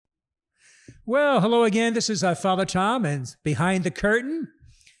Well, hello again. This is Father Tom and Behind the Curtain.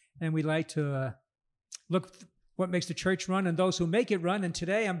 And we like to look what makes the church run and those who make it run. And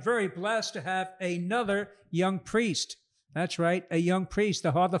today I'm very blessed to have another young priest. That's right, a young priest.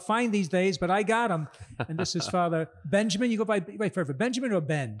 They're hard to find these days, but I got him. And this is Father Benjamin. You go by, wait, for Benjamin or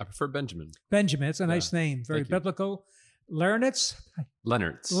Ben? I prefer Benjamin. Benjamin. It's a nice name. Very biblical. Leonards.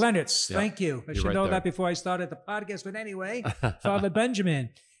 Yeah. Thank you. I should right know there. that before I started the podcast. But anyway, Father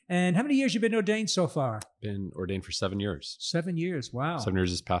Benjamin. And how many years you been ordained so far? Been ordained for 7 years. 7 years. Wow. 7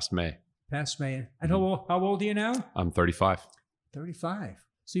 years this past May. Past May. And how old are you now? I'm 35. 35.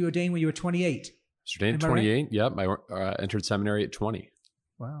 So you ordained when you were 28. I was ordained at 28. Right? Yep. I entered seminary at 20.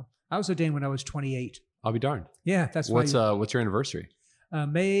 Wow. I was ordained when I was 28. I'll be darned. Yeah, that's what's your anniversary?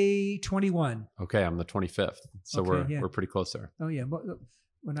 May 21. Okay, I'm the 25th. So we're pretty close there. Oh yeah.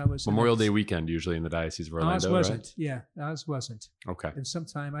 When I was Memorial Day weekend, usually in the Diocese of Orlando, ours wasn't. Right? Yeah, ours wasn't. Okay. And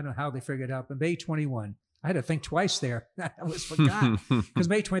sometime, I don't know how they figured it out, but May 21. I had to think twice there. I always forgot. Because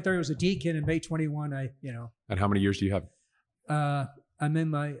May 23rd was a deacon, and May 21, And how many years do you have? I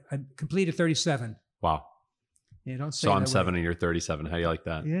completed 37. Wow. Yeah, don't say so I'm that 7 and you're 37. How do you like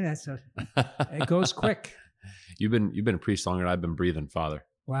that? Yeah, it goes quick. You've been a priest longer than I've been breathing, Father.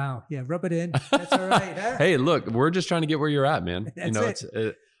 Wow. Yeah, rub it in. That's all right. Huh? Hey, look, we're just trying to get where you're at, man. That's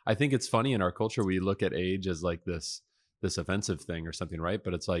I think it's funny in our culture, we look at age as like this offensive thing or something, right?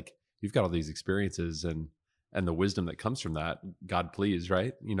 But it's like, you've got all these experiences and the wisdom that comes from that, God please,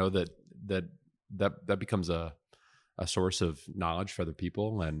 right? You know, that becomes a source of knowledge for other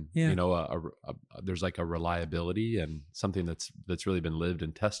people. And, you know, there's like a reliability and something that's really been lived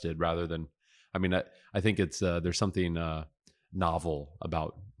and tested rather than, I mean, I think it's, there's something novel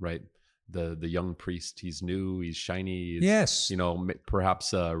about, right? The young priest, he's new, he's shiny, he's, you know,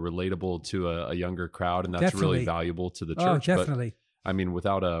 perhaps relatable to a younger crowd, and that's really valuable to the church. Oh, definitely. But, I mean,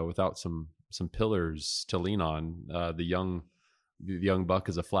 without some pillars to lean on, the young buck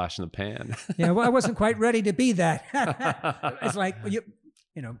is a flash in the pan. Yeah, well, I wasn't quite ready to be that. It's like, you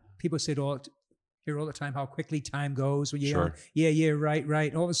know, people say hear all the time how quickly time goes. When you're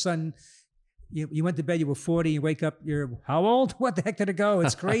right. All of a sudden, you went to bed, you were 40, you wake up, you're how old? What the heck did it go?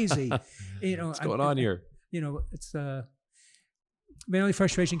 It's crazy. You know, what's going on here? You know, it's my only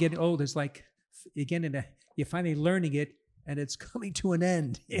frustration getting old is like you're finally learning it and it's coming to an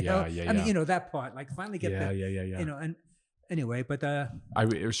end. You know? I mean, you know, that part, like finally get that. You know, and anyway, but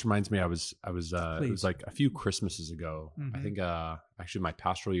it just reminds me, it was like a few Christmases ago. Mm-hmm. I think actually my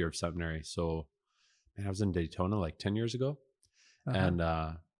pastoral year of seminary. So, man, I was in Daytona like 10 years ago, and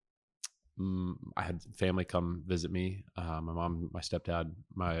I had family come visit me. My mom, my stepdad,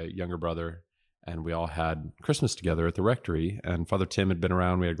 my younger brother, and we all had Christmas together at the rectory. And Father Tim had been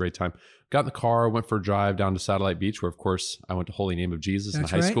around. We had a great time. Got in the car, went for a drive down to Satellite Beach, where, of course, I went to Holy Name of Jesus in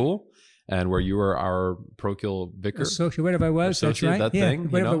high school, and where you were our parochial vicar. Associate, whatever I was. That's right. That thing,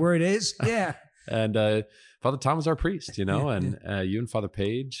 whatever the word is. Yeah. And Father Tom was our priest, you know, and you and Father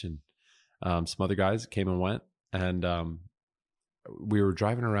Page and some other guys came and went. And we were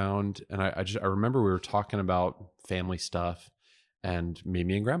driving around, and I remember we were talking about family stuff, and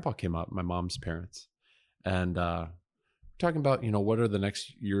Mimi and Grandpa came up, my mom's parents, and talking about, you know, what are the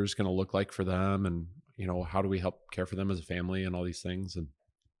next years going to look like for them, and, you know, how do we help care for them as a family and all these things. And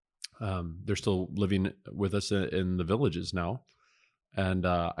they're still living with us in the villages now. And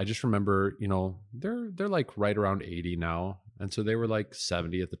I just remember, you know, they're like right around 80 now, and so they were like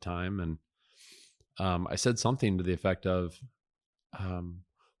 70 at the time. And I said something to the effect of,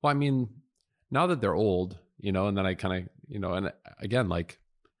 well, I mean, now that they're old, you know, and then I kind of, you know, and again, like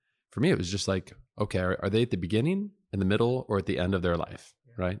for me, it was just like, okay, are they at the beginning, in the middle, or at the end of their life,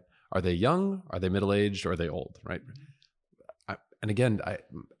 right? Are they young? Are they middle-aged? Or are they old, right? And again,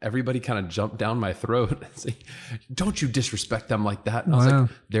 everybody kind of jumped down my throat and say, don't you disrespect them like that. And I was like,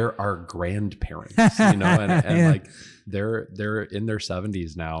 they're our grandparents, you know, and like they're in their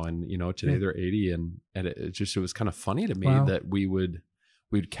 70s now. And, you know, today they're 80. And it was kind of funny to me that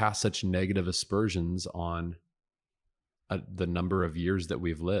we'd cast such negative aspersions on the number of years that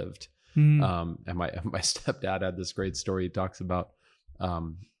we've lived. And my stepdad had this great story. He talks about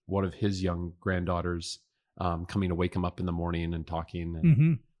one of his young granddaughters coming to wake him up in the morning and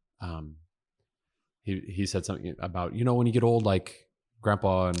talking. And he said something about, you know, when you get old, like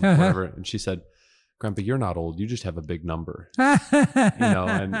Grandpa and whatever. And she said, Grandpa, you're not old. You just have a big number, you know,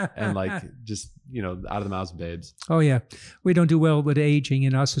 and like just, you know, out of the mouths of babes. Oh, yeah. We don't do well with aging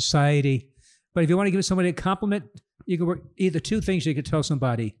in our society. But if you want to give somebody a compliment, you can work either two things you could tell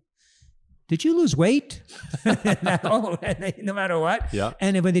somebody. Did you lose weight? No matter what. Yeah.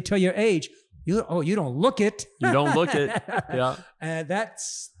 And then when they tell your age, you don't look it. You don't look it. Yeah.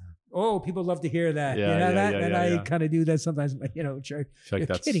 That's Oh, people love to hear that. Yeah, You know yeah, that? yeah, And yeah, I yeah. kind of do that sometimes, church. I feel like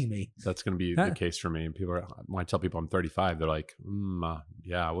You're kidding me. That's going to be Huh? the case for me. And people are, when I tell people I'm 35, they're like,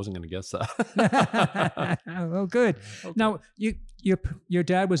 yeah, I wasn't going to guess that. Oh, good. Okay. Now, your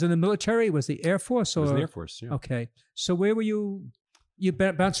dad was in the military? Was the Air Force? I Or? was in the Air Force. Yeah. Okay. So where were you? You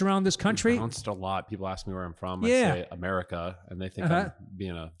bounce around this country? Bounced a lot. People ask me where I'm from. Yeah. I say America, and they think I'm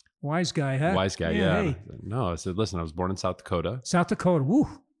being a Wise guy, huh? wise guy. Yeah. Hey. No, I said, listen, I was born in South Dakota, South Dakota. Woo.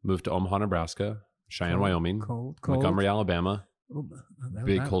 moved to Omaha, Nebraska, Cheyenne, Cold, Wyoming, Cold. Montgomery, Alabama. Oh,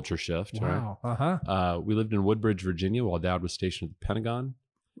 Big culture shift. Wow. Right? We lived in Woodbridge, Virginia, while Dad was stationed at the Pentagon.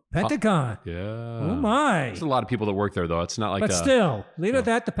 Pentagon. Yeah. Oh my. There's a lot of people that work there, though. It's not like But still, leave it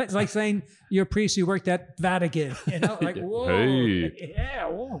at that. It's like saying you're a priest, you worked at Vatican. Like, whoa. Hey. Yeah.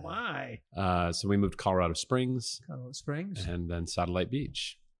 Oh my. So we moved to Colorado Springs Colorado Springs. and then Satellite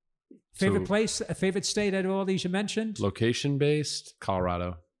Beach. Favorite So, place, a favorite state out of all these you mentioned? Location based,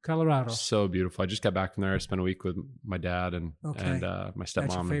 Colorado. Colorado. So beautiful. I just got back from there. I spent a week with my dad and my your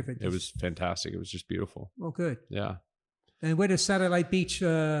stepmom. favorite. It was fantastic. It was just beautiful. Oh, good. Yeah. And where does Satellite Beach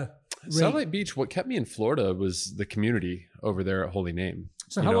Satellite Beach, what kept me in Florida was the community over there at Holy Name.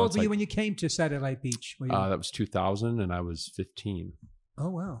 So how old were you when you came to Satellite Beach? Were you... That was 2000 and I was 15. Oh,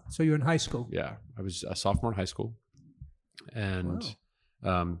 wow. So you were in high school. Yeah. I was a sophomore in high school. And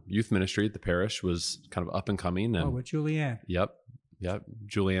youth ministry at the parish was kind of up and coming. And, with Julianne. Yep.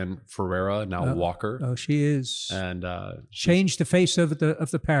 Julianne Ferreira, now Walker. Oh, she is. And changed the face of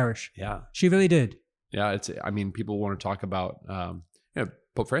the parish. Yeah. She really did. Yeah. People want to talk about,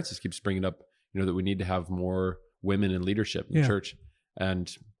 Pope Francis keeps bringing up, that we need to have more women in leadership in the church.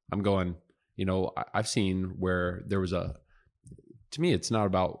 And I'm going, I've seen where there was to me, it's not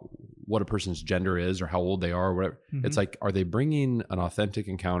about what a person's gender is or how old they are or whatever. Mm-hmm. It's like, are they bringing an authentic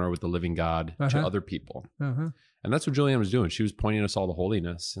encounter with the living God to other people? And that's what Julianne was doing. She was pointing us all to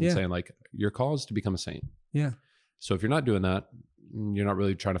holiness and saying like, your call is to become a saint. Yeah. So if you're not doing that, you're not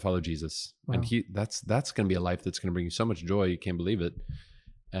really trying to follow Jesus. Wow. And that's going to be a life that's going to bring you so much joy. You can't believe it.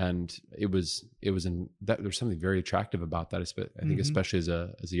 And there's something very attractive about that. I think especially as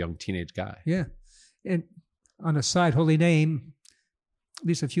a young teenage guy. Yeah. And on a side, Holy Name, at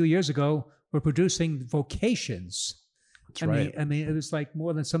least a few years ago, were producing vocations. That's right. I mean, it was like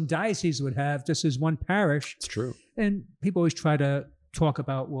more than some dioceses would have. This is one parish. It's true. And people always try to talk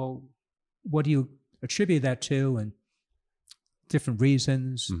about, well, what do you attribute that to? And different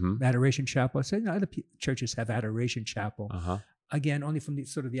reasons. Adoration Chapel. I said, other churches have Adoration Chapel. Again, only from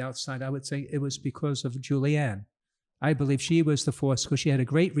the outside, I would say it was because of Julianne. I believe she was the force because she had a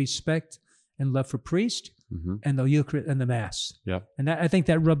great respect and love for priest and the Eucharist and the Mass. Yeah. And I think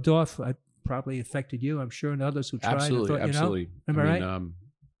that rubbed off. Probably affected you, I'm sure, and others who tried. Absolutely. Am I right?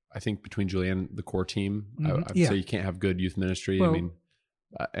 I think between Julianne, the core team, I'd say you can't have good youth ministry. Well,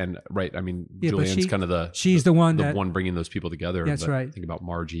 Julianne's kind of she's the one bringing those people together. That's right. Think about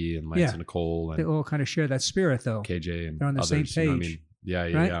Margie and Lance and Nicole. And they all kind of share that spirit, though. KJ and they're on the others, same page.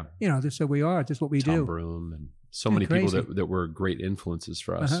 Yeah. This is what we are. This is what we do. Tom Broom and so many people that were great influences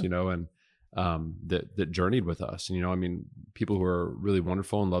for us. And that journeyed with us. And people who are really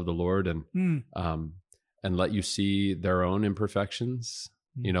wonderful and love the Lord and let you see their own imperfections.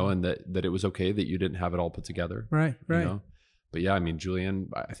 And that it was okay that you didn't have it all put together. Right. But yeah, Julianne,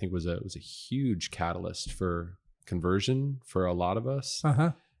 I think was a huge catalyst for conversion for a lot of us.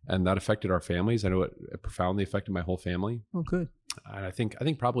 And that affected our families. I know it profoundly affected my whole family. Oh, good. And I think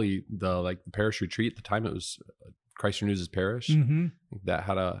probably the parish retreat at the time, it was Christ Renews His Parish. That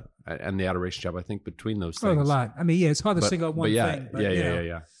had and the Adoration Chapel. I think between those things. Oh, a lot. It's hard to single out one thing. But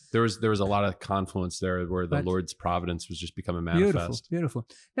yeah. There was a lot of confluence there where the Lord's providence was just becoming manifest. Beautiful.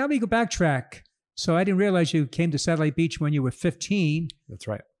 Now let me go backtrack. So I didn't realize you came to Satellite Beach when you were 15. That's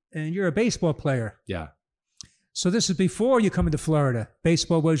right. And you're a baseball player. Yeah. So this is before you come into Florida.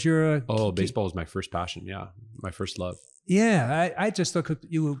 Baseball was your... baseball was my first passion. Yeah. My first love. Yeah. I just thought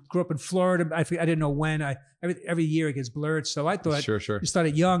you grew up in Florida. I didn't know when. Every year it gets blurred. So I thought sure. You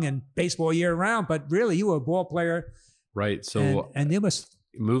started young and baseball year round, but really you were a ball player. Right. So... And it was...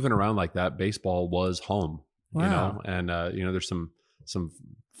 Moving around like that, baseball was home. Wow. And there's some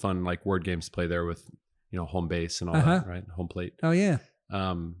fun word games to play there with home base and all that, right? Home plate. Oh yeah.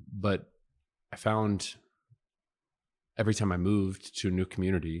 But I found every time I moved to a new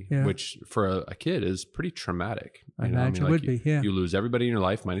community, which for a kid is pretty traumatic. I imagine it would be. Yeah. You lose everybody in your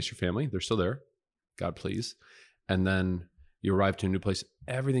life minus your family. They're still there, God please. And then you arrive to a new place.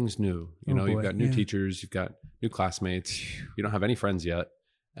 Everything's new. You've got new teachers. You've got new classmates. You don't have any friends yet.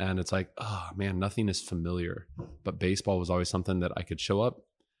 And it's like, oh man, nothing is familiar. But baseball was always something that I could show up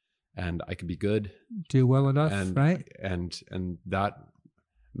and I could be good. Do well enough, right? And that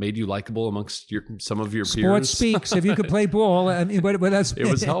made you likable amongst some of your Sports peers. speaks. If you could play ball, I mean, what else?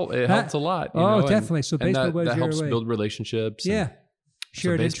 It helped a lot. Definitely. So baseball was that your helps way. build relationships. Yeah.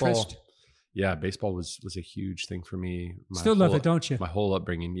 Shared baseball, interest. Yeah, baseball was a huge thing for me. Still love it, don't you? My whole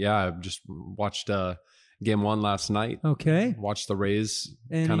upbringing. Yeah, I just watched game 1 last night. Okay. Watched the Rays.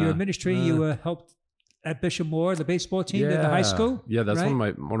 And your ministry, you helped at Bishop Moore, the baseball team in the high school. Yeah, that's right?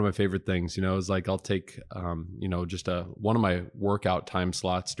 one of my favorite things. Is like I'll take just one of my workout time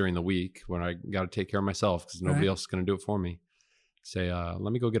slots during the week when I got to take care of myself because nobody else is going to do it for me. Say,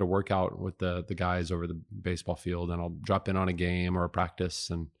 let me go get a workout with the guys over the baseball field, and I'll drop in on a game or a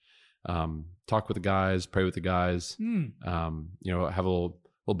practice and talk with the guys, pray with the guys. Have a little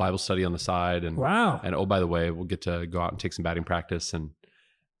Bible study on the side, and and oh, by the way, we'll get to go out and take some batting practice and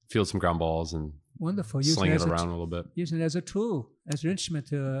field some ground balls and wonderful. Sling it around a little bit. Using it as a tool, as an instrument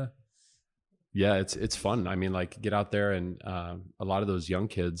to. Yeah, it's fun. I mean, like get out there and a lot of those young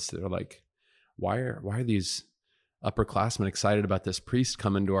kids, they're like, why are these upperclassmen excited about this priest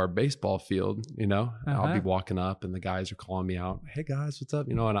coming to our baseball field? I'll be walking up and the guys are calling me out. Hey guys, what's up?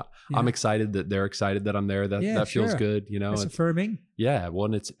 And I'm excited that they're excited that I'm there. That feels good. It's affirming. Yeah.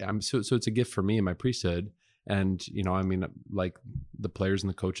 Well, and so it's a gift for me in my priesthood. And, like the players and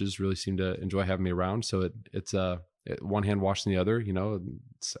the coaches really seem to enjoy having me around. So it's one hand washing the other,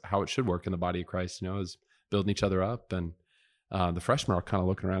 it's how it should work in the body of Christ, is building each other up. And the freshmen are kind of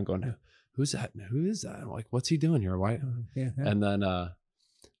looking around going, who's that? Who is that? I'm like, what's he doing here? Why? And then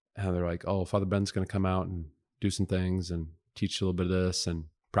and they're like, oh, Father Ben's going to come out and do some things and teach a little bit of this and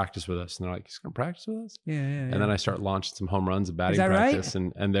practice with us. And they're like, he's going to practice with us? Yeah. And then I start launching some home runs of batting Right? practice.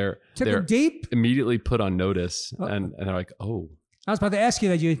 And they're deep? immediately put on notice. And they're like, oh. I was about to ask you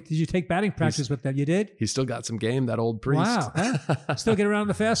that. Did you take batting practice with them? You did? He's still got some game, that old priest. Wow. Huh? Still get around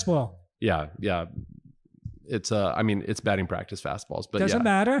the fastball. Yeah. It's it's batting practice fastballs, but doesn't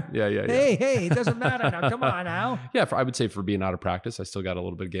matter. Yeah. Hey, it doesn't matter now. Come on now. Yeah, I would say for being out of practice, I still got a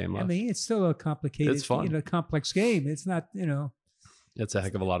little bit of game left. I mean, it's still a complicated, it's fun. A complex game. It's not, It's a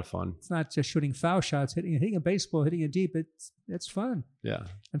heck of a lot of fun. It's not just shooting foul shots, hitting a baseball, hitting it deep. It's fun. Yeah.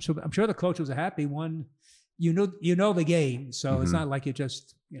 I'm sure the coaches are happy. One, you know the game, so it's not like you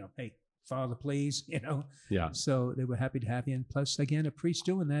just hey, follow the plays, Yeah. So they were happy to have you, and plus again, a priest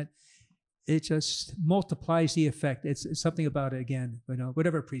doing that, it just multiplies the effect. It's something about it again.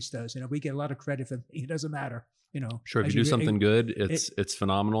 Whatever a priest does, we get a lot of credit for. It doesn't matter. Sure. If you do something good, it's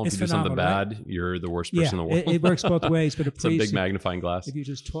phenomenal. If you do something bad, you're the worst person in the world. It works both ways. But a priest, it's a big magnifying glass. If you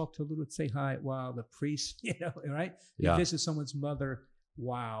just talk to a little, say hi. Wow, the priest. Right? Yeah. You visit someone's mother.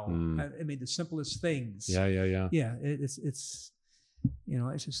 Wow. I mean, the simplest things. Yeah. Yeah. It's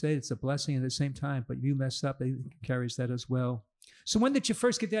I should say it's a blessing at the same time. But you mess up, it carries that as well. So when did you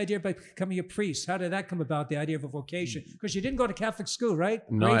first get the idea about becoming a priest? How did that come about, the idea of a vocation? Because you didn't go to Catholic school, right?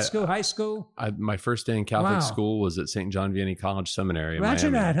 No, Grade school, high school? My first day in Catholic school was at St. John Vianney College Seminary in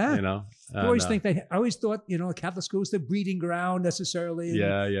Imagine Miami, that, huh? I always thought, Catholic school was the breeding ground necessarily.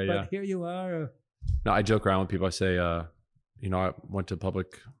 Yeah. But here you are. No, I joke around with people. I say, I went to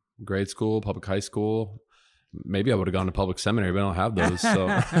public grade school, public high school. Maybe I would have gone to public seminary, but I don't have those. So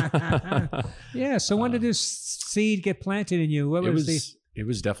yeah. So when did this seed get planted in you? It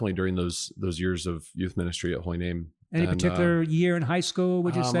was definitely during those years of youth ministry at Holy Name. Any particular year in high school?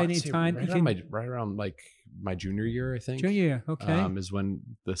 Would you say any time? Right around like my junior year, I think. Junior year, okay. Is when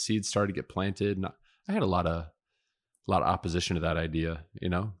the seeds started to get planted, and I had a lot of opposition to that idea.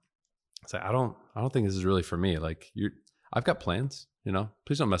 It's like I don't think this is really for me. Like I've got plans.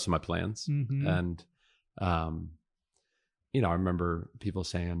 Please don't mess with my plans. Mm-hmm. And I remember people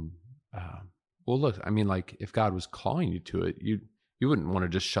saying, well, look, I mean, like if God was calling you to it, you wouldn't want to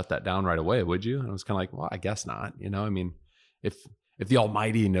just shut that down right away, would you? And I was kind of like, well, I guess not. I mean, if the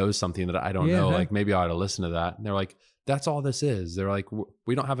Almighty knows something that I don't know, like maybe I ought to listen to that. And they're like, that's all this is. They're like,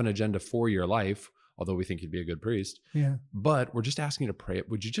 we don't have an agenda for your life, although we think you'd be a good priest. Yeah. But we're just asking you to pray.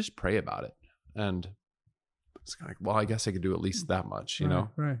 Would you just pray about it? And it's kind of like, well, I guess I could do at least that much,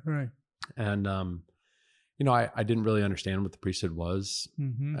 Right. And, I didn't really understand what the priesthood was.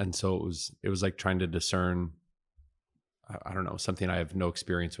 Mm-hmm. And so it was like trying to discern, I don't know, something I have no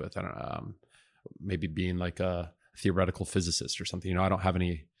experience with. I don't know, maybe being like a theoretical physicist or something, I don't have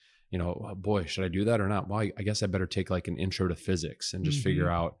any, boy, should I do that or not? Well, I guess I better take like an intro to physics and just figure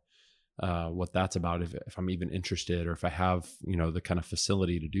out what that's about. If I'm even interested or if I have, the kind of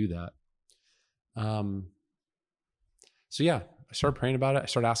facility to do that. So yeah, I started praying about it. I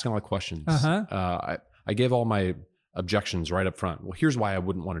started asking all the questions. I gave all my objections right up front. Well, here's why I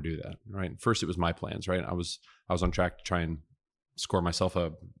wouldn't want to do that. Right. First, it was my plans. Right. I was on track to try and score myself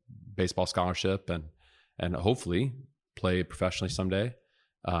a baseball scholarship and hopefully play professionally someday.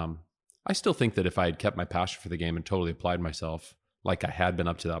 I still think that if I had kept my passion for the game and totally applied myself like I had been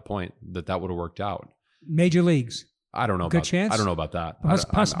up to that point, that would have worked out. Major leagues. I don't know. Good chance? I don't know about that.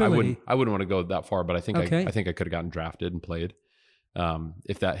 Possibility. I wouldn't want to go that far, but I think Okay. I think I could have gotten drafted and played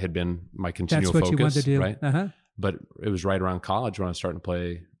if that had been my continual That's what focus. you wanted to do. Right. Uh-huh. But it was right around college when I was starting to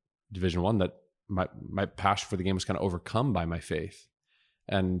play Division I that my passion for the game was kind of overcome by my faith.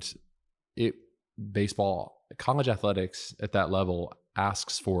 And baseball, college athletics at that level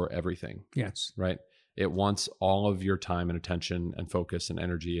asks for everything. Yes. Right. It wants all of your time and attention and focus and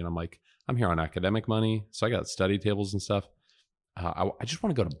energy. And I'm like, I'm here on academic money. So I got study tables and stuff. I just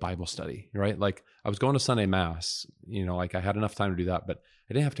want to go to Bible study, right? Like I was going to Sunday mass, like I had enough time to do that, but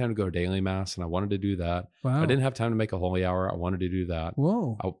I didn't have time to go to daily mass and I wanted to do that. Wow. I didn't have time to make a holy hour. I wanted to do that.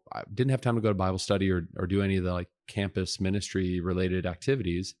 Whoa. I didn't have time to go to Bible study or do any of the like campus ministry related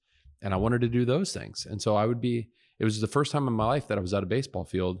activities. And I wanted to do those things. And so it was the first time in my life that I was at a baseball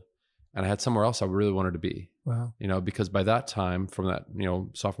field and I had somewhere else I really wanted to be. Wow. Because by that time from that,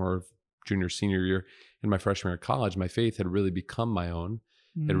 sophomore, junior, senior year in my freshman year of college, my faith had really become my own.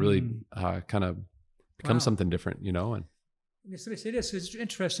 It had really kind of become something different, and yes, it is. It's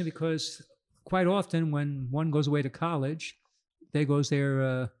interesting because quite often when one goes away to college, there goes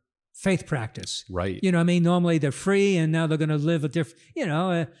their faith practice. Right. Normally they're free and now they're going to live a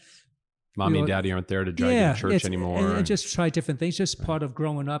different, Mommy and daddy aren't there to drag you to church anymore. And just try different things. Just part of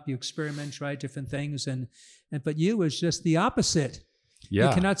growing up. You experiment, try different things. But you was just the opposite. Yeah.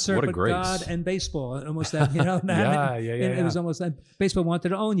 You cannot serve but God and baseball. Almost that, Yeah. It was almost like baseball wanted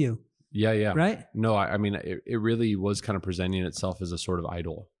to own you. Yeah. Right? No, I mean, it really was kind of presenting itself as a sort of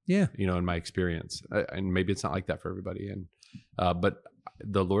idol. Yeah. In my experience. And maybe it's not like that for everybody. And, but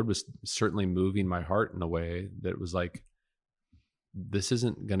the Lord was certainly moving my heart in a way that was like, this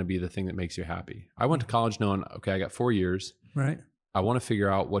isn't going to be the thing that makes you happy. I went to college knowing, okay, I got 4 years. Right. I want to figure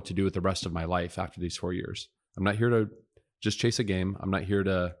out what to do with the rest of my life after these 4 years. I'm not here to just chase a game. I'm not here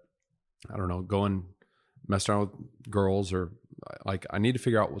to, I don't know, go and mess around with girls or like, I need to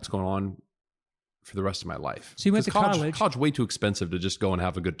figure out what's going on for the rest of my life. So you went to college. College way too expensive to just go and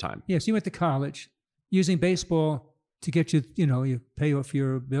have a good time. Yes, you went to college using baseball to get you, you pay off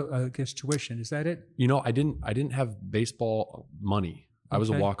your tuition. Is that it? I didn't have baseball money. I was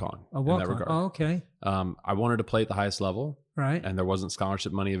a walk-on in that regard. Oh, okay. I wanted to play at the highest level. Right. And there wasn't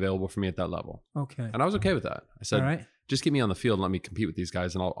scholarship money available for me at that level. Okay. And I was okay with that. I said, all right, just get me on the field and let me compete with these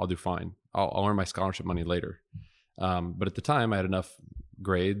guys and I'll do fine. I'll earn my scholarship money later. But at the time I had enough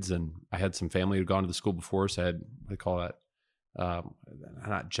grades and I had some family who'd gone to the school before. So I had, what do they call that?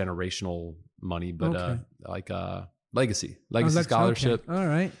 Not generational money, but legacy scholarship. Okay. All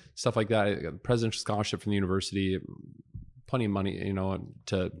right. Stuff like that. Presidential scholarship from the university, plenty of money,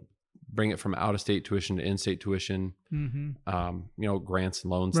 to bring it from out of state tuition to in-state tuition, grants and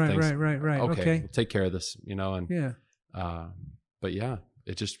loans, right, things. Right. Okay. We'll take care of this, and yeah. But yeah,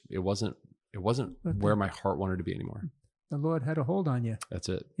 it wasn't where my heart wanted to be anymore. The Lord had a hold on you. That's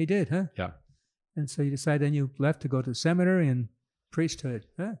it. He did, huh? Yeah. And so you decided then you left to go to seminary and priesthood,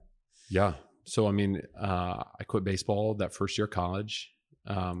 huh? Yeah. So, I mean, I quit baseball that first year of college.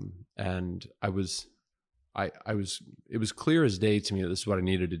 And it was clear as day to me that this is what I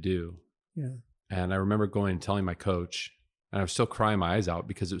needed to do. Yeah. And I remember going and telling my coach, and I was still crying my eyes out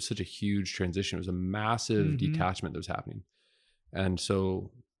because it was such a huge transition. It was a massive detachment that was happening. And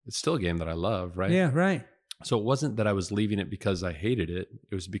so it's still a game that I love, right? Yeah, right. So it wasn't that I was leaving it because I hated it.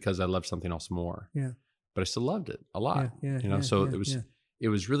 It was because I loved something else more. Yeah. But I still loved it a lot. Yeah, it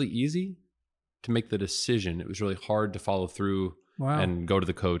was really easy to make the decision. It was really hard to follow through and go to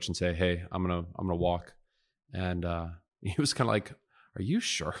the coach and say, "Hey, I'm going to walk." And he was kind of like, "Are you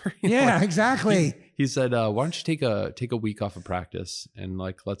sure?" Exactly. He said, "Why don't you take a week off of practice and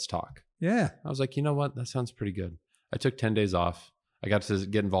let's talk." Yeah. I was like, "You know what? That sounds pretty good." I took 10 days off. I got to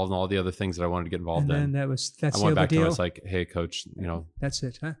get involved in all the other things that I wanted to get involved in. And then that's I went back to him. I was like, "Hey, coach, that's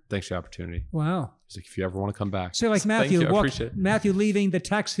it, huh? Thanks for the opportunity." Wow. He's like, "If you ever want to come back." So like Matthew, I appreciate it. Matthew leaving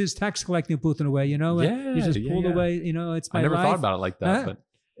his tax collecting booth in a way, Yeah, he just pulled away. It's my life. I never thought about it like that, but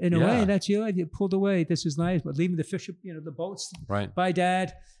in a way, that's you. You pulled away. This is nice, but leaving the fish, the boats. Right. Bye,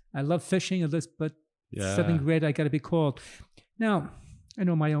 Dad. I love fishing, but something great. I got to be called. Now, I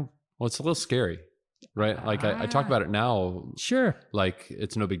know my own. Well, it's a little scary. Right. Like I talk about it now. Sure. Like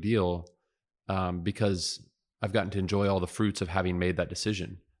it's no big deal because I've gotten to enjoy all the fruits of having made that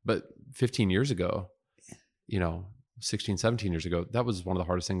decision. But 15 years ago, 16, 17 years ago, that was one of the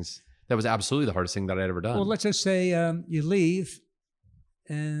hardest things. That was absolutely the hardest thing that I'd ever done. Well, let's just say you leave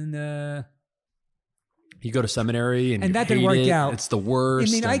and You go to seminary and that you didn't hate work it. out. It's the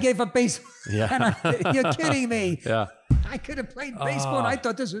worst. I mean, I gave up baseball. Yeah. You're kidding me. Yeah. I could have played baseball, and I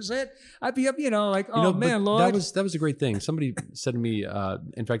thought this was it. I'd be up, like, oh man, but Lord. that was a great thing. Somebody said to me,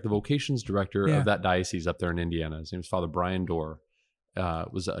 in fact, the vocations director of that diocese up there in Indiana, his name was Father Brian Dorr,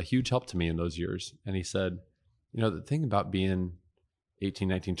 was a huge help to me in those years. And he said, the thing about being 18,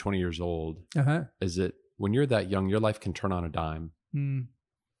 19, 20 years old is that when you're that young, your life can turn on a dime. Mm.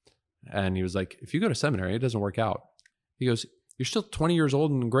 And he was like, if you go to seminary, it doesn't work out. He goes, you're still 20 years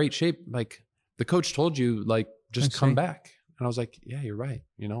old and in great shape. Like the coach told you, like, just come back. And I was like, yeah, you're right.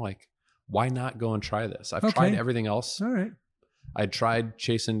 Like, why not go and try this? I've tried everything else. All right. I tried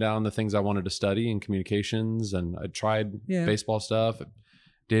chasing down the things I wanted to study in communications, and I tried baseball stuff.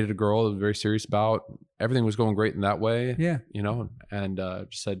 Dated a girl I was very serious about. Everything was going great in that way. Yeah. And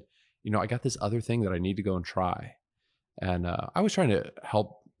just said, I got this other thing that I need to go and try. And I was trying to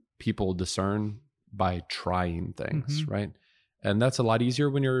help people discern by trying things, right? And that's a lot easier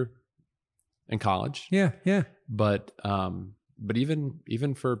when you're in college. Yeah, yeah. But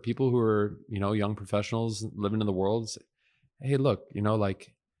even for people who are, young professionals living in the world, say, hey, look,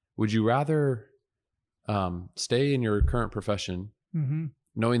 like, would you rather stay in your current profession,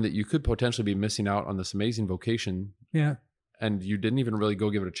 knowing that you could potentially be missing out on this amazing vocation, and you didn't even really go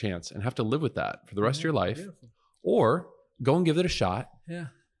give it a chance and have to live with that for the rest of your life, or go and give it a shot? Yeah.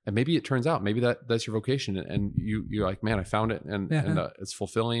 And maybe it turns out, maybe that's your vocation, and you're like, man, I found it, and it's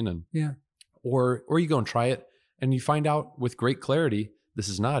fulfilling, and or you go and try it, and you find out with great clarity, this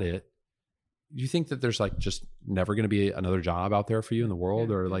is not it. You think that there's like just never going to be another job out there for you in the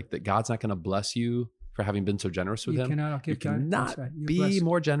world, or like that God's not going to bless you for having been so generous with Him? You cannot be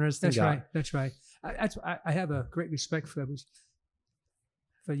more generous than God. That's right. I have a great respect for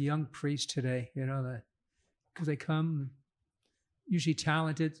young priests today, because they come usually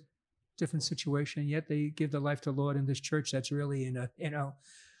talented, different situation, yet they give their life to the Lord in this church. That's really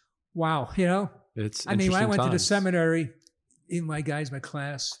wow. It's when I went to the seminary, in my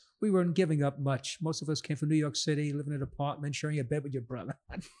class, we weren't giving up much. Most of us came from New York City, living in an apartment, sharing a bed with your brother.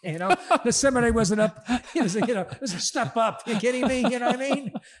 The seminary wasn't up. It was a step up. You kidding me? You know what I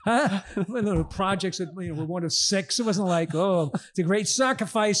mean? Huh? Little projects that were one of six. It wasn't like, oh, it's a great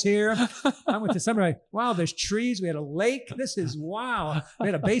sacrifice here. I went to seminary. Wow, there's trees. We had a lake. This is wow. We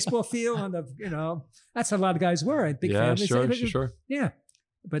had a baseball field on the. That's how a lot of guys were. Big families. Sure. Yeah.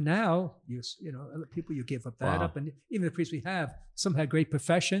 But now, people, you give up that up. And even the priests we have, some had great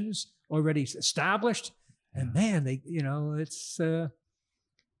professions already established. And man, they, it's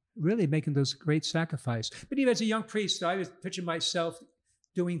really making those great sacrifice. But even as a young priest, I was picturing myself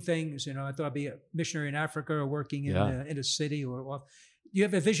doing things, I thought I'd be a missionary in Africa or working in a city. Do you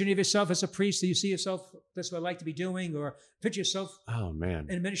have a vision of yourself as a priest? Do you see yourself, that's what I'd like to be doing? Or picture yourself in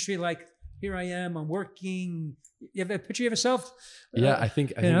a ministry like, here I am, I'm working. You have a picture of yourself? Yeah, I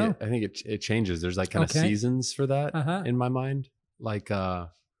think it changes. There's like kind of seasons for that in my mind. Like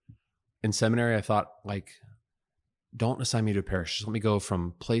in seminary, I thought like, don't assign me to a parish. Just let me go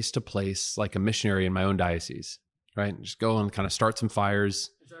from place to place like a missionary in my own diocese, right? And just go and kind of start some fires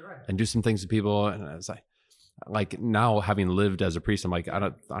and do some things with people. And I was like now having lived as a priest, I'm like, I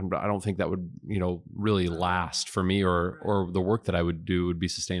don't think that would, really last for me, or the work that I would do would be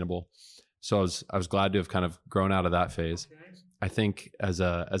sustainable. So I was glad to have kind of grown out of that phase. Okay. I think as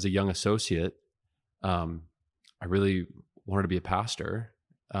a young associate, I really wanted to be a pastor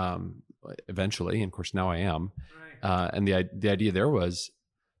eventually, and of course now I am. Right. And the idea there was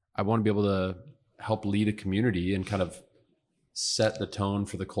I want to be able to help lead a community and kind of set the tone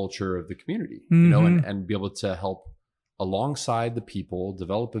for the culture of the community, and be able to help alongside the people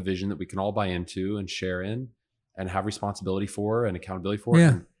develop a vision that we can all buy into and share in and have responsibility for and accountability for.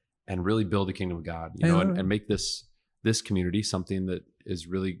 Yeah. And really build the kingdom of God, and make this community something that is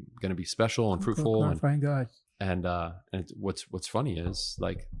really going to be special and fruitful. Glorifying God. And what's funny is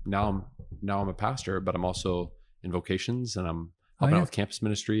like now I'm a pastor, but I'm also in vocations, and I'm helping out with campus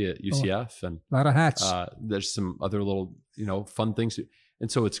ministry at UCF, and a lot of hats. There's some other little fun things, and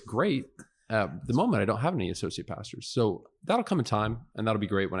so it's great. At the moment, I don't have any associate pastors, so that'll come in time, and that'll be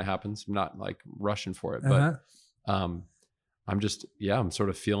great when it happens. I'm not like rushing for it, but I'm sort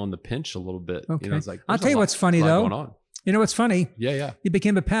of feeling the pinch a little bit. Okay. It's like, I'll tell you what's funny though. Going on. You know what's funny? Yeah. You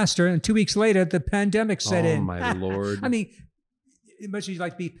became a pastor, and 2 weeks later, the pandemic set in. Oh my Lord. I mean, as much as you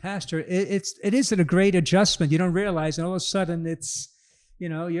like to be pastor, it is a great adjustment. You don't realize, and all of a sudden it's,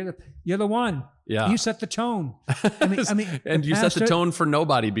 you're the one. Yeah. You set the tone. I mean, and you set the tone for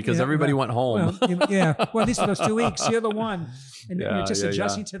nobody because everybody went home. Well, at least for those 2 weeks, you're the one, and you're just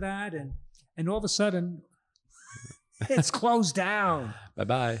adjusting to that, and all of a sudden. It's closed down.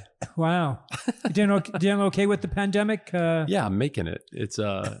 Bye-bye. Wow. You doing okay with the pandemic? Yeah, I'm making it. It's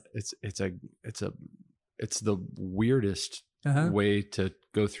the weirdest way to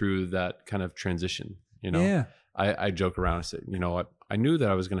go through that kind of transition. Yeah. I joke around and say, I knew that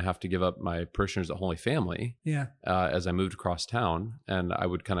I was going to have to give up my parishioners at Holy Family. Yeah. As I moved across town, and I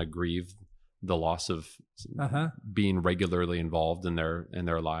would kind of grieve the loss of being regularly involved in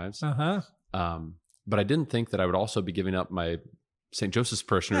their lives. But I didn't think that I would also be giving up my St. Joseph's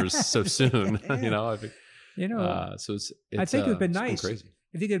parishioners so soon. So it's I think it would have been nice. Crazy.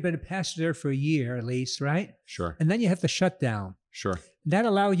 I think it would have been a pastor there for a year at least, right? Sure. And then you have the shutdown. Sure. That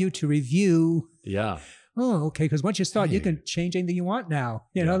allow you to review. Yeah. Oh, okay. Because once you start, you can change anything you want now.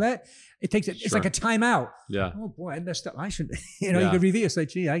 You know that it takes it's like a timeout. Yeah. Oh boy, I messed up. I should. You could review. It's like,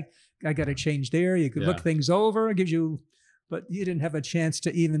 gee, I got to change there. You could look things over. It gives you, but you didn't have a chance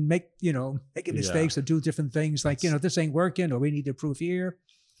to even make mistakes or do different things. Like this ain't working, or we need to improve here.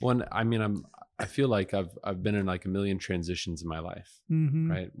 Well, I feel like I've been in like a million transitions in my life,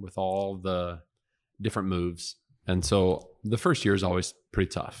 right? With all the different moves. And so the first year is always pretty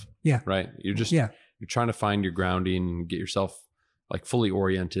tough. Yeah. Right. You're just, you're trying to find your grounding and get yourself like fully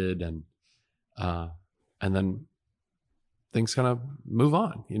oriented, and then things kind of move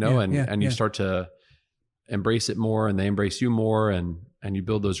on, and you start to embrace it more, and they embrace you more, and you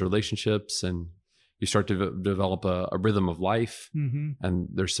build those relationships, and you start to develop a rhythm of life, and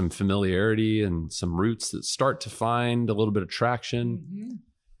there's some familiarity and some roots that start to find a little bit of traction.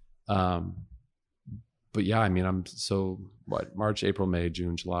 But yeah, I'm March, April, May,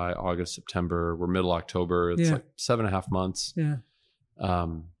 June, July, August, September, we're middle October. It's like 7.5 months. Yeah.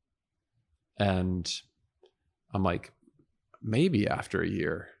 And I'm like, maybe after a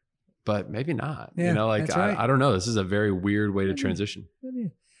year, but maybe not. Yeah, that's right. I don't know. This is a very weird way to transition.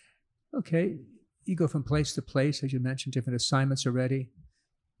 Okay. You go from place to place, as you mentioned, different assignments already.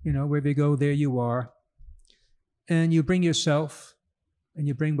 Wherever you go, there you are. And you bring yourself, and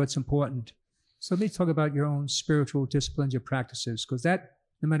you bring what's important. So let me talk about your own spiritual disciplines, your practices, because that,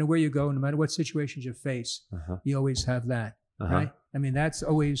 no matter where you go, no matter what situations you face, you always have that, right? That's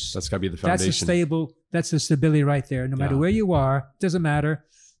always... That's got to be the foundation. That's the stability right there. No matter where you are, doesn't matter,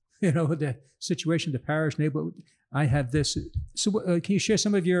 the situation, the parish, neighborhood, I have this. So can you share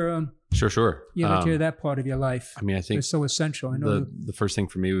some of your... Sure. That part of your life? I think it's so essential. I know the first thing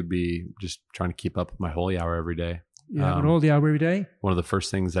for me would be just trying to keep up with my holy hour every day. An holy hour every day? One of the first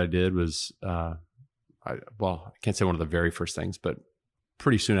things I did was, I can't say one of the very first things, but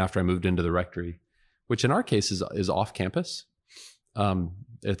pretty soon after I moved into the rectory, which in our case is off campus.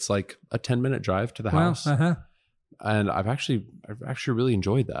 It's like a 10-minute drive to the house. And I've actually really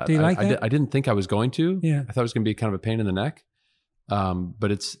enjoyed that. Do you like that? I didn't think I was going to. Yeah. I thought it was going to be kind of a pain in the neck. But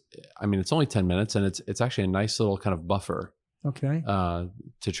it's only 10 minutes, and it's actually a nice little kind of buffer. Okay.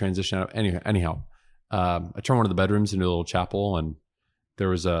 To transition out. Anyhow, I turned one of the bedrooms into a little chapel, and there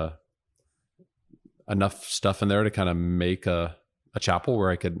was enough stuff in there to kind of make a chapel where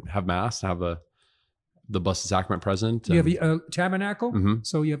I could have mass and have the Blessed Sacrament present. You have a tabernacle, Mm-hmm.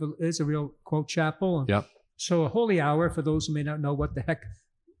 so it's a real quote chapel. Yep. So a holy hour, for those who may not know what the heck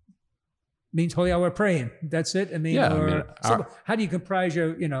means, holy hour praying. That's it. How do you comprise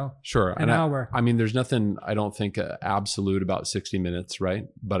your, sure, an hour? There's nothing, I don't think absolute about 60 minutes, right?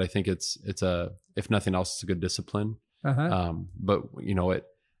 But I think it's if nothing else, it's a good discipline. But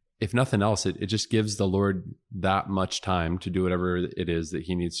if nothing else, it just gives the Lord that much time to do whatever it is that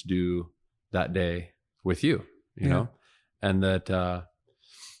he needs to do that day with you, you know, and that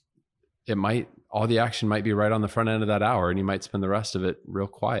all the action might be right on the front end of that hour, and you might spend the rest of it real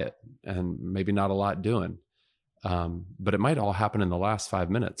quiet and maybe not a lot doing. But it might all happen in the last 5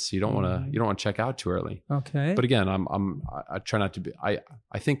 minutes. You don't want to check out too early. Okay. But again, I try not to be, I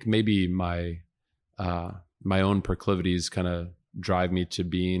think maybe my own proclivities kind of drive me to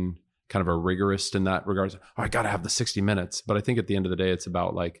being kind of a rigorist in that regards. I got to have the 60 minutes. But I think at the end of the day, it's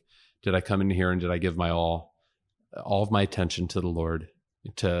about like, did I come in here and did I give my all of my attention to the Lord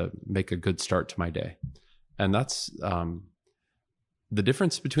to make a good start to my day? And that's the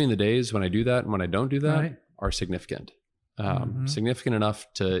difference between the days when I do that and when I don't do that are significant. Significant enough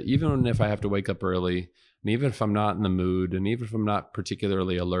to, even if I have to wake up early, and even if I'm not in the mood, and even if I'm not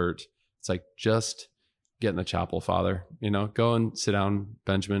particularly alert, it's like, just get in the chapel, Father, go and sit down,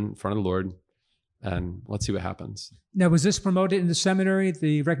 Benjamin, in front of the Lord, and let's see what happens. Now, was this promoted in the seminary,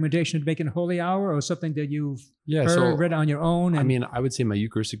 the recommendation of making a holy hour, or something that you've read on your own? I would say my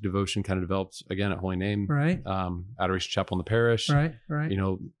Eucharistic devotion kind of developed again at Holy Name, right? Adoration Chapel in the parish, right.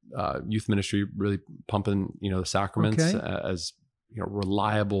 Youth ministry really pumping, the sacraments as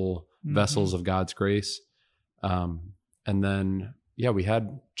reliable vessels of God's grace. And then, we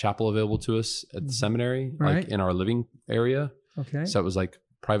had chapel available to us at the seminary, like in our living area. Okay. So it was like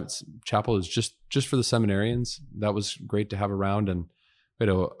private chapel is just for the seminarians. That was great to have around. And we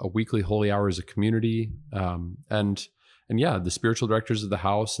had a weekly holy hour as a community. And the spiritual directors of the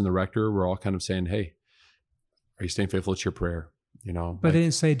house and the rector were all kind of saying, hey, are you staying faithful to your prayer? But they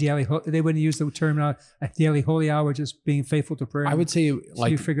didn't say daily. They wouldn't use the term a daily holy hour, just being faithful to prayer. I would say, so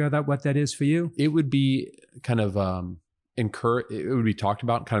you figure out what that is for you. It would be kind of encourage. It would be talked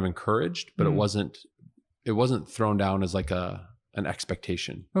about, and kind of encouraged, but it wasn't thrown down as like an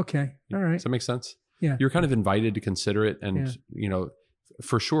expectation. Okay, all right. Does that make sense? Yeah. You're kind of invited to consider it, and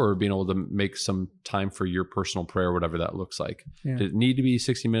for sure, being able to make some time for your personal prayer, whatever that looks like. Yeah. Did it need to be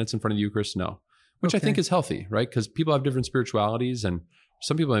 60 minutes in front of the Eucharist? No. Which I think is healthy, right? Because people have different spiritualities, and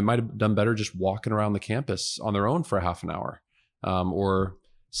some people, they might have done better just walking around the campus on their own for a half an hour, or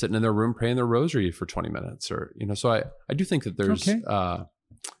sitting in their room praying their rosary for 20 minutes, or so I do think that there's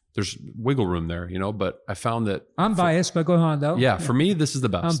wiggle room there, but I found that I'm biased, but go on though. Yeah, for me, this is the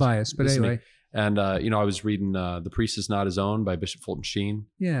best. I'm biased, but anyway. And I was reading The Priest Is Not His Own by Bishop Fulton Sheen.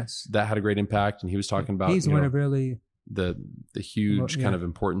 Yes, that had a great impact, and he was talking about he's one of really the huge kind of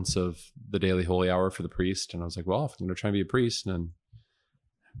importance of the daily holy hour for the priest. And I was like, well, if I'm going to try and be a priest, then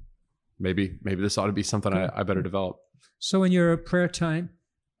maybe this ought to be something I better develop. So in your prayer time,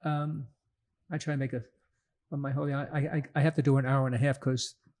 I try to make on my holy hour, I have to do an hour and a half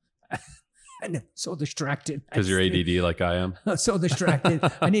because I'm so distracted. Because you're ADD like I am. So distracted.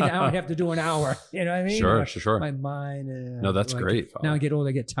 I need an hour and a half to do an hour. You know what I mean? Sure. My mind. No, that's great. Now I get old,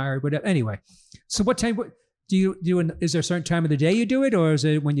 I get tired. But anyway, so what time do you do? Is there a certain time of the day you do it, or is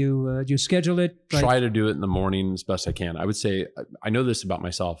it when do you schedule it? Try to do it in the morning as best I can. I would say I know this about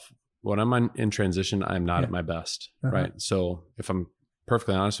myself. When I'm in transition, I'm not at my best, right? So if I'm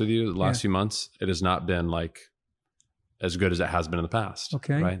perfectly honest with you, the last few months, it has not been like as good as it has been in the past.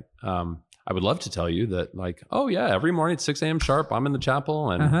 Okay. Right. I would love to tell you that every morning at 6 a.m. sharp, I'm in the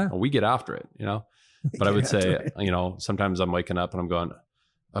chapel and we get after it, but I would say, sometimes I'm waking up and I'm going,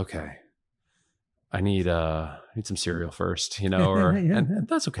 okay, I need some cereal first, and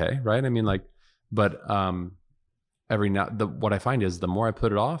that's okay. Right. I mean, but what I find is the more I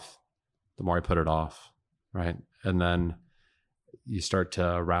put it off, the more I put it off. Right. And then you start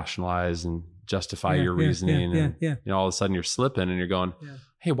to rationalize and justify your reasoning. And all of a sudden you're slipping and you're going,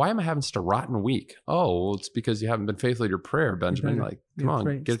 hey, why am I having such a rotten week? Oh, well, it's because you haven't been faithful to your prayer, Benjamin. Come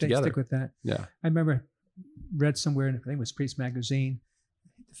on, get it together. Stick with that. Yeah. I remember read somewhere, I think it was Priest Magazine,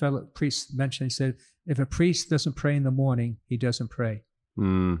 the fellow priest mentioned, he said, if a priest doesn't pray in the morning, he doesn't pray.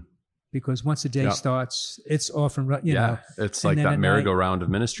 Because once the day starts, it's often, it's like that merry-go-round of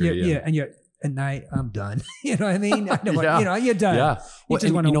ministry. And you're at night, I'm done. You know what I mean? You're done. Yeah. You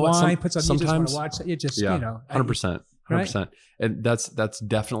just want to wine, put some music, want to watch it. You just, 100%. 100%. And that's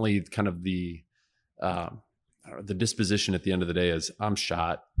definitely kind of the disposition at the end of the day is I'm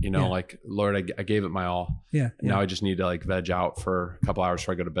shot, like, Lord, I gave it my all. Yeah. Now I just need to veg out for a couple hours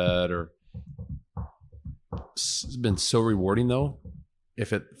before I go to bed. Or it's been so rewarding though.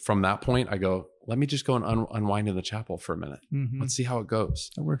 If from that point I go, let me just go and unwind in the chapel for a minute. Mm-hmm. Let's see how it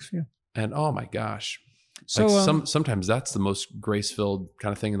goes. That works for you. And oh my gosh. So sometimes that's the most grace-filled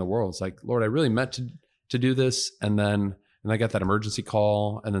kind of thing in the world. It's like, Lord, I really meant to do this. And I got that emergency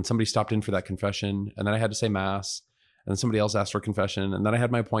call, and then somebody stopped in for that confession, and then I had to say mass, and then somebody else asked for confession, and then I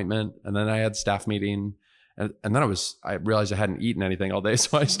had my appointment, and then I had staff meeting, and then I realized I hadn't eaten anything all day,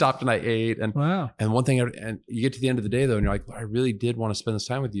 so I stopped and I ate. And wow. And one thing, and you get to the end of the day though, and you're like, I really did want to spend this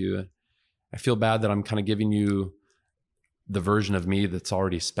time with you. I feel bad that I'm kind of giving you the version of me that's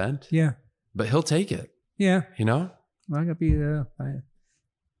already spent. Yeah. But he'll take it. Yeah. Well, I gotta be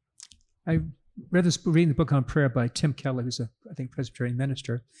I reading the book on prayer by Tim Keller, who's I think Presbyterian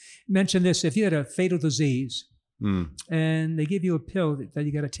minister, mentioned this: if you had a fatal disease and they give you a pill that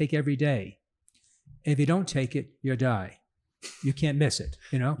you got to take every day, if you don't take it, you'll die. You can't miss it.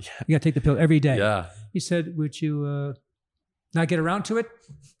 You got to take the pill every day. Yeah. He said, would you not get around to it?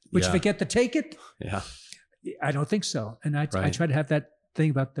 Would you forget to take it? Yeah. I don't think so. And I try to have that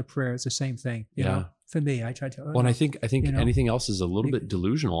thing about the prayer. It's the same thing. You know, for me, I try to. Well, and I think anything else is a little bit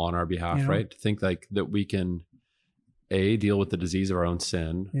delusional on our behalf, right? To think that we can deal with the disease of our own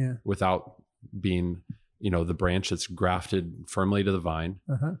sin without being, the branch that's grafted firmly to the vine,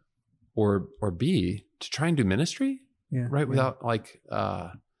 or B, to try and do ministry, right? Without kind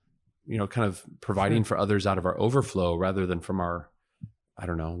of providing for others out of our overflow rather than from our, I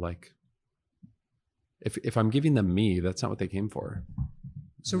don't know, if I'm giving them me, that's not what they came for.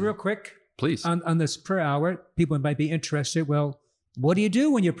 So real quick, please, on this prayer hour, people might be interested. Well, What do you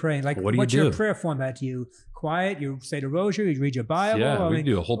do when you're praying? Like, What do you what's do? your prayer format? Do you quiet? You say the rosary? You read your Bible? Yeah, I we mean,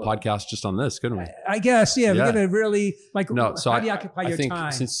 could do a whole podcast just on this, couldn't we? I guess, yeah. Yeah. We're going to really, like, No, so how do you occupy I your think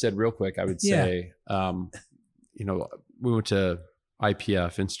time? since you said real quick, I would say, you know, we went to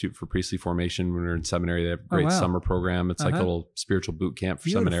IPF, Institute for Priestly Formation, when we were in seminary. They have a great wow. summer program. It's like a little spiritual boot camp for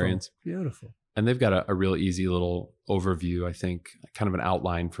seminarians. Beautiful. And they've got a real easy little overview, I think, kind of an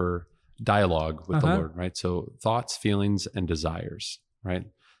outline for dialogue with the Lord, right? So thoughts, feelings, and desires, right?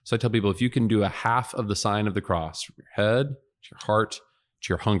 So I tell people, if you can do a half of the sign of the cross, from your head to your heart to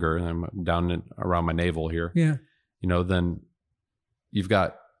your hunger, and I'm down around my navel here, Yeah. you know, then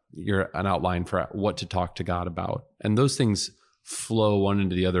you're an outline for what to talk to God about. And those things flow one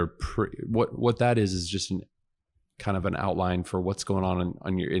into the other. What that is just kind of an outline for what's going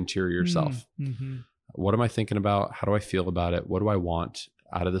on your interior self. Mm-hmm. What am I thinking about? How do I feel about it? What do I want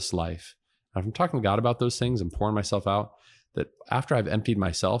out of this life? And if I'm talking to God about those things and pouring myself out, that after I've emptied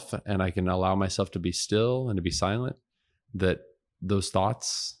myself and I can allow myself to be still and to be silent, that those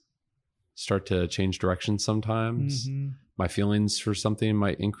thoughts start to change direction sometimes. Mm-hmm. My feelings for something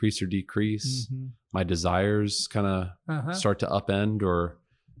might increase or decrease. Mm-hmm. My desires kind of start to upend, or,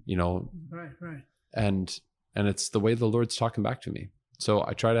 you know, right. And it's the way the Lord's talking back to me. So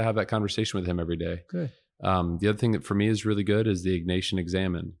I try to have that conversation with him every day. Good. The other thing that for me is really good is the Ignatian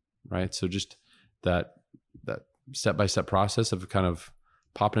Examen, right? So just that step-by-step process of kind of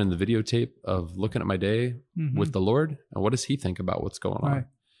popping in the videotape of looking at my day with the Lord, and what does he think about what's going on? Right.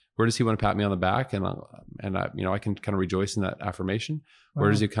 Where does he want to pat me on the back? And I, you know, I can kind of rejoice in that affirmation. Wow.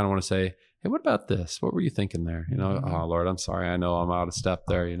 Where does he kind of want to say, hey, what about this? What were you thinking there? You know, oh Lord, I'm sorry. I know I'm out of step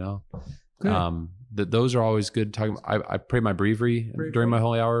there, you know. Good. Those are always good. I pray my breviary during my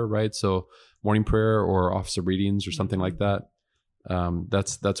holy hour, right? So morning prayer or office of readings or something like that.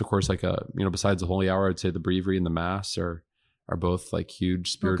 That's of course like besides the holy hour, I'd say the breviary and the mass are both like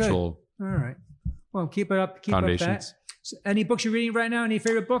huge spiritual. All right. Well, keep it up. Keep foundations. up that. So any books you're reading right now? Any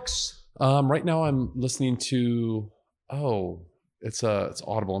favorite books? Right now I'm listening to, it's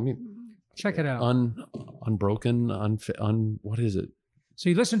Audible. I mean, check it out. Unbroken, what is it? So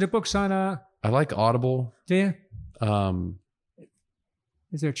you listen to books on I like Audible. Do you?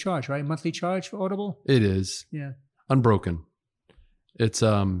 Is there a charge, right? Monthly charge for Audible? It is. Yeah. Unbroken. It's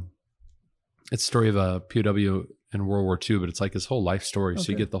a story of a POW in World War II, but it's like his whole life story. Okay.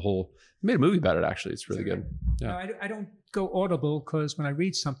 So you get the whole. They made a movie about it. Actually, it's really good. Yeah. No, I don't go Audible because when I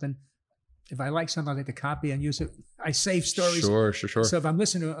read something, if I like something, I like to copy and use it. I save stories. Sure. So if I'm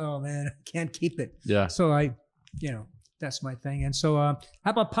listening to it, oh man, I can't keep it. Yeah. So that's my thing. And so, how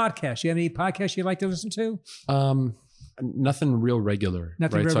about podcasts? You have any podcasts you like to listen to? Nothing real regular.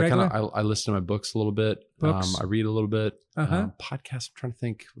 Nothing right? real so regular? I listen to my books a little bit. Books? I read a little bit. Uh-huh. Podcasts. I'm trying to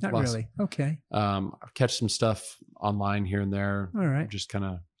think. Not really. Okay. I catch some stuff online here and there. All right. Just kind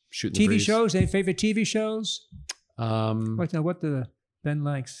of shooting the TV breeze. shows? Any favorite TV shows? What the Ben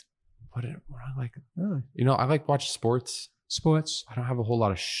likes? What I like? Oh. I like watching sports. Sports. I don't have a whole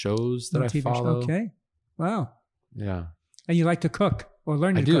lot of shows that No I TV follow. Okay. Wow. Yeah. And you like to cook or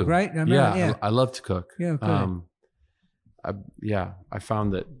learn to I do. cook, right? I love to cook. Yeah, good. I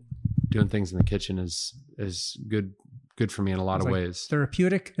found that doing things in the kitchen is good for me in a lot of ways.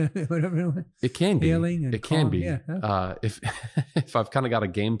 Therapeutic, whatever. It can be. Healing and it can be. Yeah. If I've kind of got a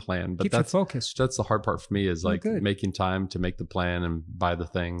game plan, but Keeps you focused. That's the hard part for me is like good. making time to make the plan and buy the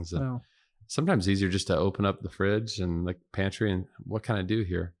things. And Wow. sometimes easier just to open up the fridge and the pantry and what can I do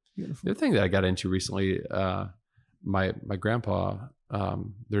here? Beautiful. The other thing that I got into recently, my grandpa,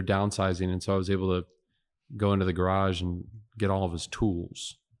 they're downsizing, and so I was able to go into the garage and get all of his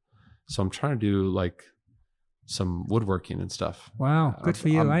tools. So I'm trying to do like some woodworking and stuff. Wow, good for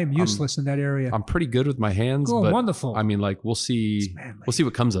you. I am useless in that area. I'm pretty good with my hands. Oh, but wonderful. I mean, like we'll see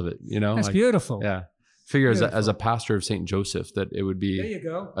what comes of it. That's like, beautiful. Yeah. Figure as a pastor of St. Joseph that it would be there you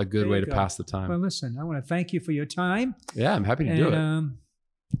go. a good way to pass the time. Well, listen, I want to thank you for your time. Yeah, I'm happy to do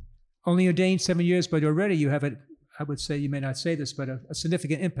it. Only ordained 7 years, but already you have I would say, you may not say this, but a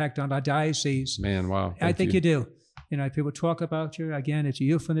significant impact on our diocese. Man, wow. I think you do. People talk about you. Again, it's your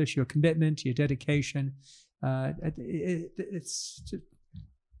youthfulness, your commitment, your dedication.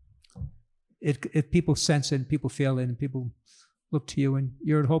 If people sense it, and people feel it, and people look to you, and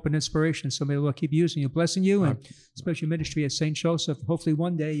you're a hope and inspiration. So may the Lord keep using you, blessing you, and especially ministry at St. Joseph. Hopefully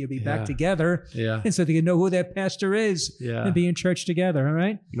one day you'll be back together. Yeah. And so they can know who their pastor is and be in church together. All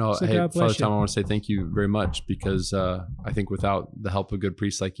right. So hey, Father Tom, I want to say thank you very much because I think without the help of good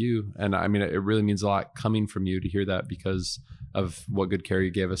priests like you, and I mean, it really means a lot coming from you to hear that because of what good care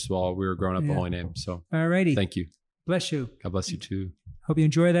you gave us while we were growing up in the Holy Name. So all righty. Thank you. Bless you. God bless you too. Hope you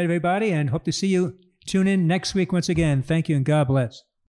enjoy that, everybody, and hope to see you Tune in next week once again. Thank you and God bless.